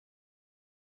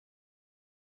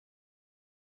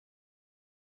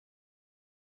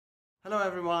Hello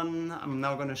everyone, I'm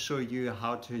now going to show you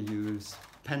how to use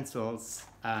pencils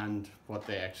and what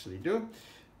they actually do.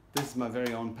 This is my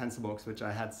very own pencil box which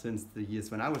I had since the years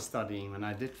when I was studying. When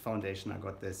I did foundation I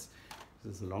got this.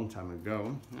 This is a long time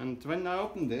ago. And when I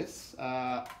open this,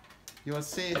 you will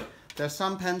see there's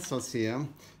some pencils here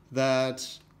that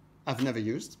I've never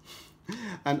used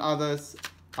and others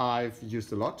I've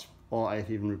used a lot or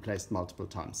I've even replaced multiple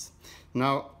times.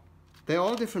 Now, they're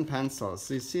all different pencils.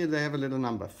 You see they have a little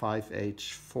number,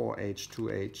 5H, 4H,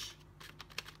 2H,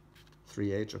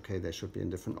 3H. Okay, they should be in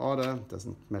different order,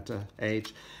 doesn't matter,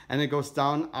 H. And it goes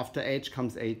down, after H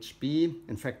comes HB.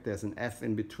 In fact, there's an F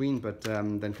in between, but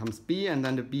then comes B, and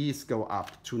then the B's go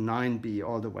up to 9B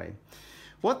all the way.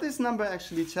 What this number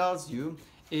actually tells you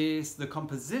is the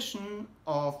composition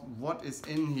of what is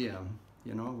in here,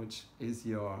 you know, which is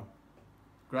your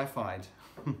graphite.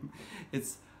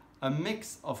 It's a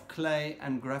mix of clay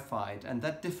and graphite, and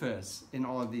that differs in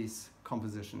all these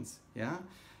compositions. Yeah,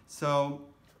 so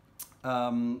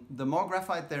the more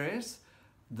graphite there is,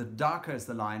 the darker is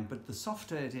the line, but the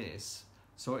softer it is.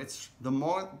 So it's the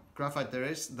more graphite there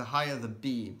is, the higher the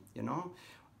B, you know,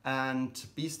 and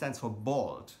B stands for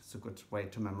bald. It's a good way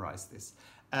to memorize this.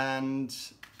 And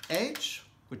H,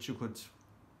 which you could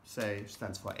say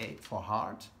stands for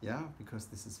hard, yeah, because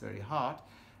this is very hard,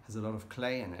 has a lot of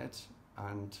clay in it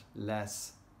and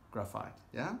less graphite,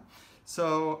 yeah?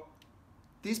 So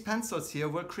these pencils here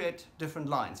will create different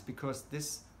lines because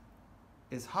this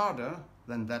is harder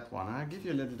than that one. I'll give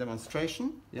you a little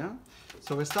demonstration, yeah?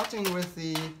 So we're starting with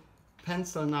the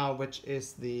pencil now, which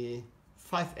is the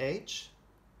 5H,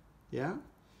 yeah?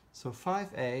 So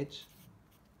 5H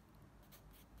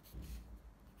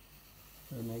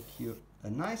will make you a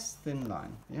nice thin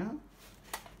line, yeah?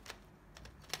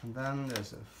 And then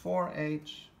there's a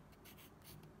 4H,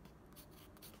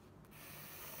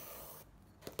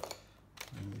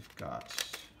 and we've got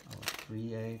our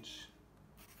 3H,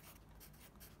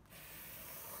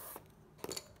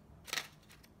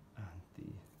 and the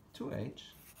 2H.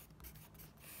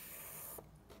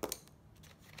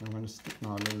 I'm going to skip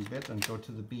now a little bit and go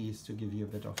to the B's to give you a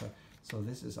bit of a, so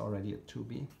this is already a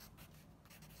 2B.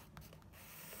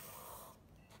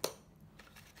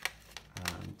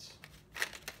 And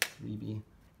 3B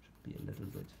should be a little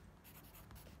bit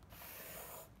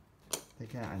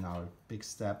thicker, and now a big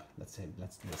step, let's do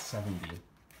a 7B.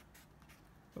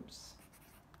 Oops.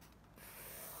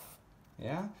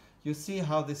 Yeah, you see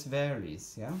how this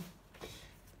varies, yeah?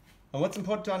 And what's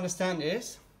important to understand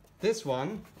is this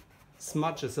one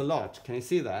smudges a lot. Can you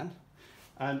see that?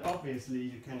 And obviously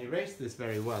you can erase this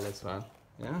very well as well,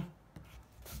 yeah?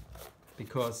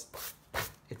 Because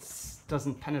it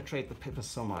doesn't penetrate the paper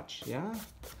so much, yeah?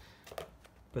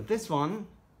 But this one,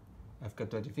 I've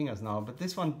got dirty fingers now, but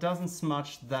this one doesn't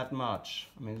smudge that much.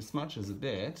 I mean, it smudges a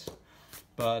bit,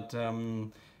 but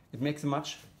it makes a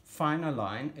much finer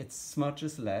line. It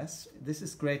smudges less. This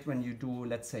is great when you do,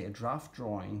 let's say, a draft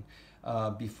drawing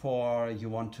before you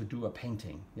want to do a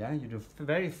painting. Yeah, you do a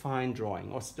very fine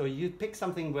drawing, or you pick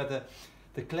something where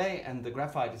the clay and the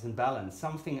graphite is in balance,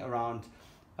 something around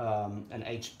an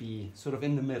HB, sort of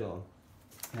in the middle.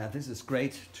 Yeah, this is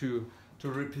great to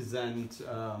represent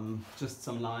just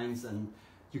some lines, and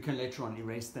you can later on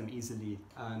erase them easily.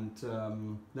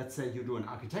 And let's say you do an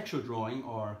architectural drawing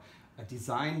or a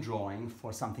design drawing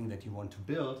for something that you want to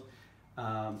build,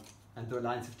 and the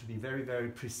lines have to be very, very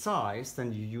precise,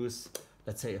 then you use,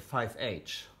 let's say, a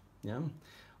 5H. Yeah?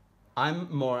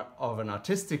 I'm more of an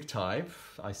artistic type.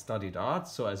 I studied art,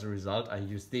 so as a result I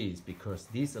use these because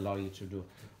these allow you to do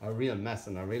a real mess,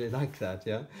 and I really like that.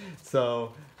 Yeah,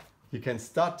 so you can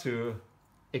start to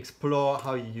explore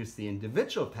how you use the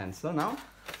individual pencil now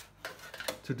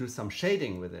to do some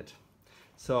shading with it.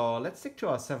 So let's stick to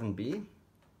our 7B.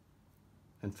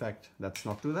 In fact, let's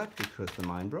not do that because the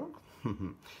mine broke.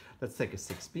 Let's take a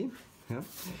 6B. Yeah.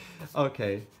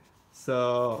 Okay,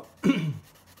 so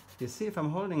you see, if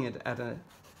I'm holding it at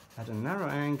a narrow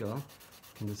angle,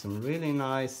 I can do some really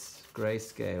nice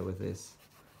grayscale with this.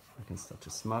 I can start to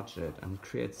smudge it and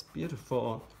creates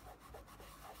beautiful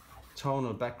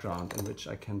tonal background in which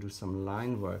I can do some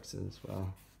line works as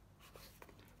well.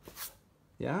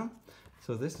 Yeah,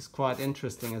 so this is quite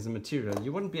interesting as a material.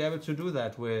 You wouldn't be able to do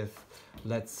that with,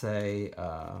 let's say,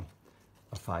 a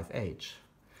 5H,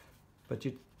 but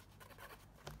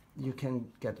you can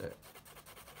get a,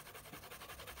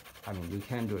 I mean, you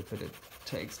can do it, but it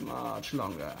takes much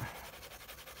longer.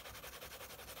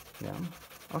 Yeah,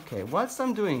 okay, whilst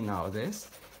I'm doing now this,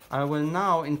 I will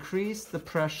now increase the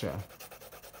pressure.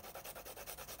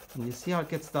 And you see how it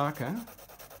gets darker?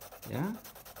 Yeah?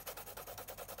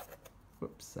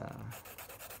 Whoops.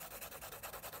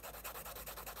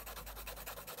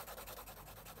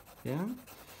 yeah?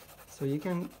 So you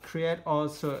can create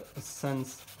also a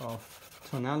sense of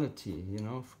tonality, you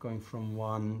know, going from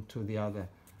one to the other,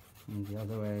 and the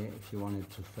other way if you want it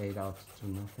to fade out to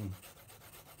nothing.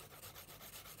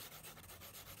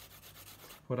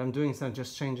 What I'm doing is I'm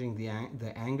just changing the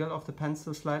angle of the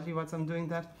pencil slightly whilst I'm doing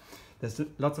that. There's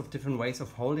lots of different ways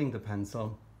of holding the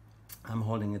pencil. I'm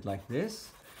holding it like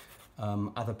this.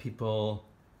 Other people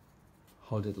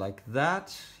hold it like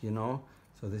that, you know.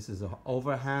 So this is an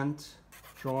overhand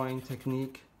drawing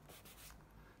technique.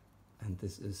 And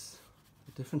this is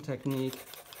a different technique.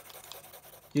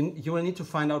 You will need to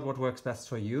find out what works best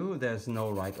for you. There's no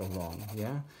right or wrong,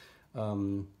 yeah.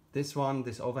 This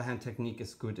overhand technique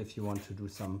is good if you want to do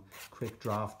some quick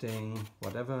drafting,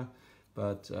 whatever.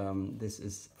 But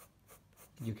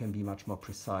you can be much more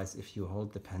precise if you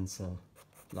hold the pencil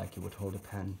like you would hold a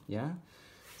pen, yeah?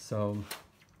 So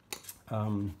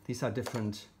these are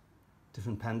different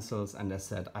pencils, and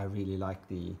as I said, I really like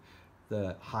the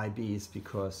high Bs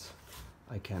because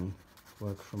I can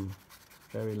work from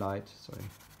very light,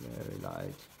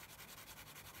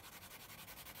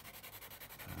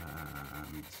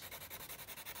 and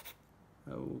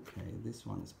okay, this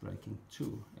one is breaking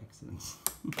too, excellent.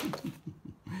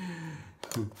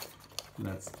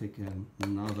 Let's pick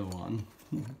another one.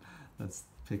 Let's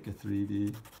pick a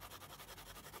 3D.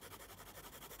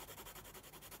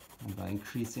 And by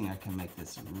increasing, I can make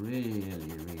this really,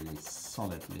 really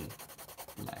solidly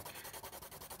black.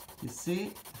 You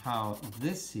see how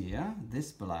this here,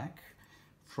 this black,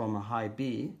 from a high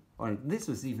B, or this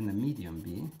was even a medium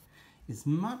B, is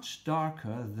much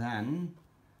darker than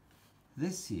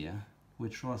this here,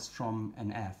 which was from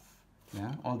an F.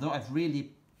 Yeah? Although I've really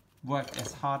worked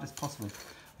as hard as possible.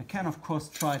 I can of course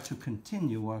try to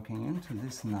continue working into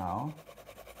this now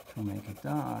to make it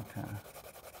darker.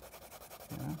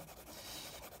 Yeah?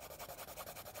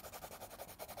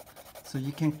 So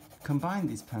you can combine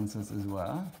these pencils as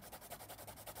well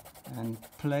and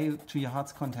play to your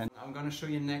heart's content. I'm going to show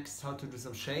you next how to do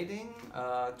some shading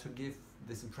to give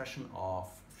this impression of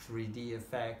 3D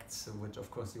effects, which of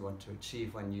course you want to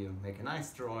achieve when you make a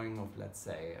nice drawing of, let's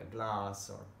say, a glass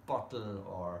or a bottle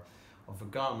or of a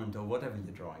garment or whatever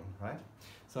you're drawing, right?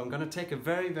 So I'm going to take a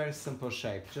very, very simple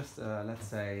shape, just let's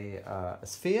say a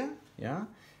sphere, yeah?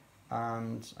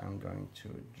 And I'm going to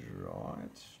draw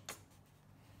it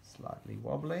slightly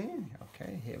wobbly.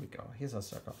 Okay, here we go. Here's our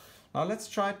circle. Now let's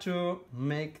try to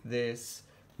make this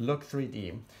look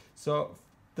 3D. So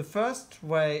the first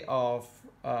way of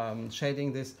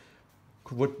shading this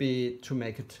would be to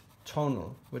make it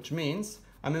tonal, which means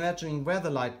I'm imagining where the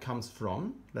light comes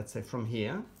from, let's say from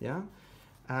here, yeah?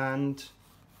 And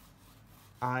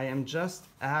I am just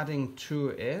adding to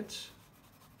it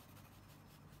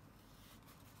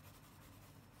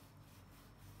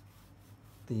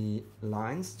the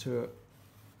lines to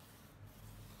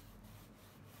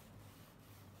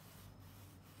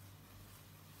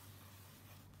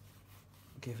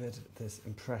give it this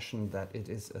impression that it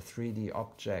is a 3D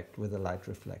object with a light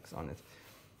reflex on it.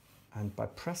 And by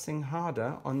pressing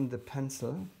harder on the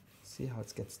pencil, see how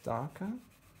it gets darker?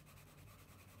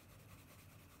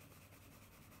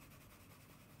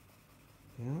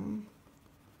 Yeah.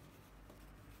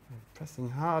 By pressing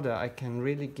harder, I can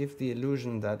really give the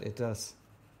illusion that it does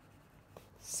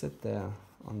sit there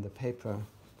on the paper,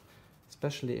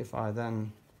 especially if I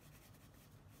then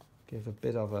give a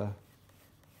bit of a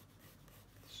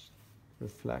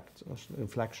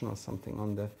reflection or something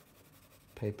on the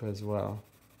paper as well.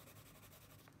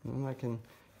 And I can,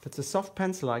 if it's a soft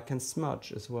pencil, I can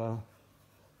smudge as well.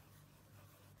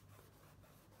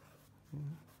 Yeah.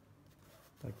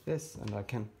 Like this, and I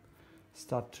can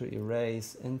start to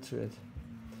erase into it.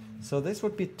 So this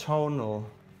would be tonal.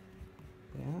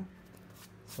 Yeah.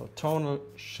 So tonal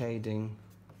shading.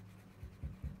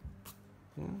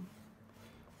 Yeah.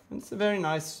 And it's a very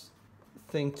nice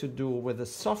thing to do with a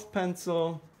soft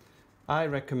pencil. I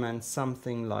recommend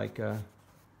something like a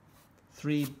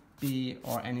 3B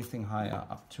or anything higher,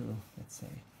 up to, let's say,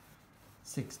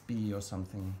 6B or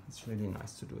something. It's really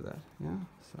nice to do that. Yeah.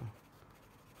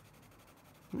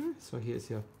 So here's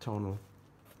your tonal.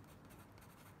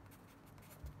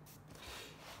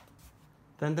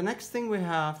 Then the next thing we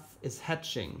have is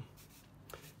hatching.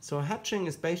 So hatching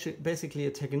is basically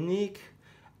a technique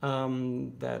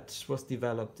that was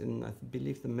developed in, I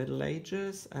believe, the Middle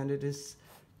Ages, and it is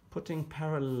putting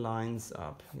parallel lines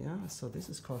up. Yeah, so this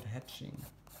is called hatching.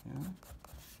 Yeah.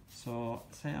 So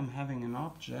say I'm having an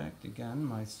object, again,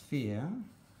 my sphere,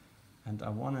 and I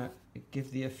want to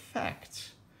give the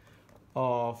effect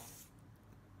of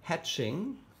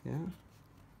hatching. Yeah.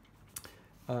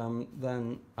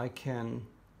 Then I can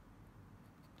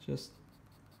just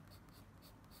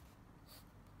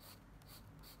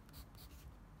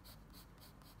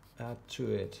add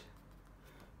to it.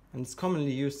 And it's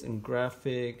commonly used in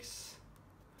graphics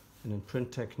and in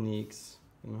print techniques,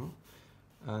 you know,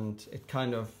 and it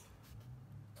kind of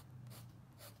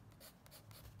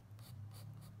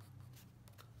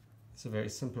it's a very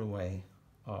simple way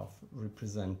of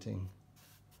representing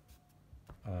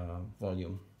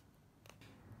volume.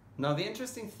 Now the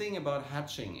interesting thing about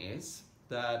hatching is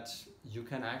that you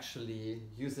can actually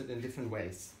use it in different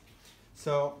ways.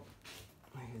 So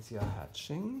here's your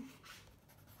hatching.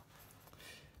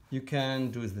 You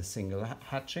can do the single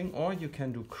hatching, or you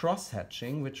can do cross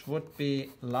hatching, which would be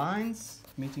lines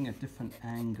meeting at different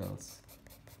angles.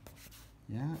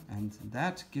 Yeah, and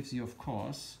that gives you, of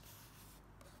course,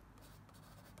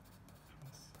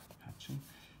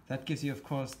 that gives you, of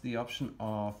course, the option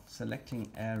of selecting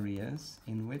areas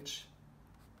in which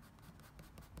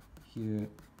you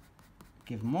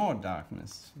give more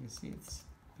darkness. You see, it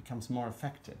becomes more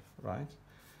effective, right?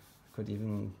 You could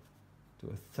even do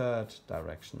a third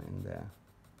direction in there.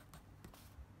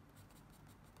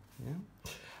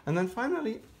 Yeah. And then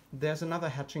finally, there's another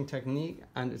hatching technique,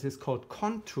 and it is called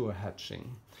contour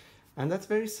hatching. And that's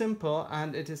very simple,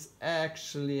 and it is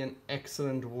actually an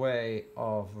excellent way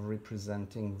of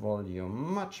representing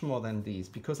volume, much more than these,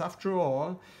 because after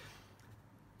all,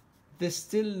 this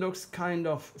still looks kind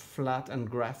of flat and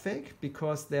graphic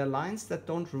because they're lines that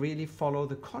don't really follow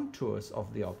the contours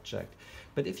of the object.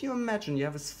 But if you imagine you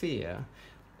have a sphere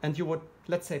and you would,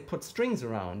 let's say, put strings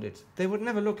around it, they would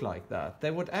never look like that. They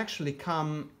would actually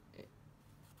come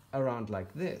around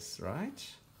like this, right?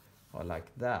 Or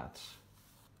like that.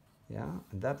 Yeah,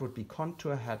 and that would be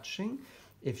contour hatching.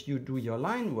 If you do your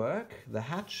line work, the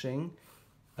hatching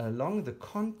along the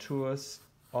contours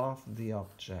of the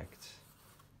object.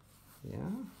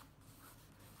 Yeah,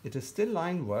 it is still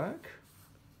line work,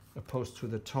 opposed to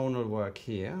the tonal work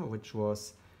here, which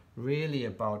was really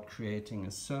about creating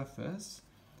a surface.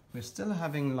 We're still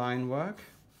having line work.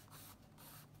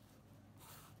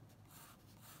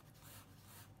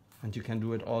 And you can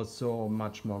do it also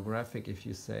much more graphic if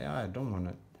you say, I don't want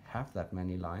to have that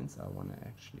many lines. I want to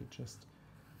actually just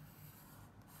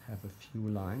have a few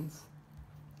lines,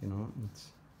 you know.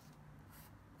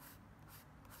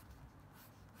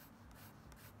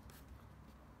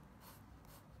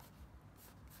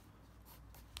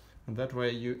 And that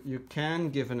way you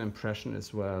can give an impression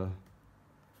as well.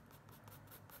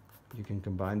 You can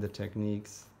combine the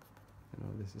techniques. You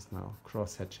know, this is now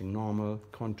cross hatching normal,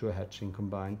 contour hatching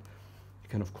combined. You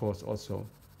can of course also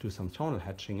do some tonal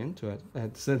hatching into it.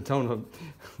 Tonal,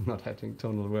 not hatching,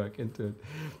 tonal work into it.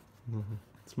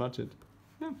 Smudge it.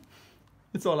 Yeah.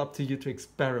 It's all up to you to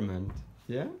experiment.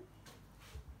 Yeah?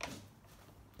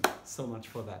 So much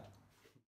for that.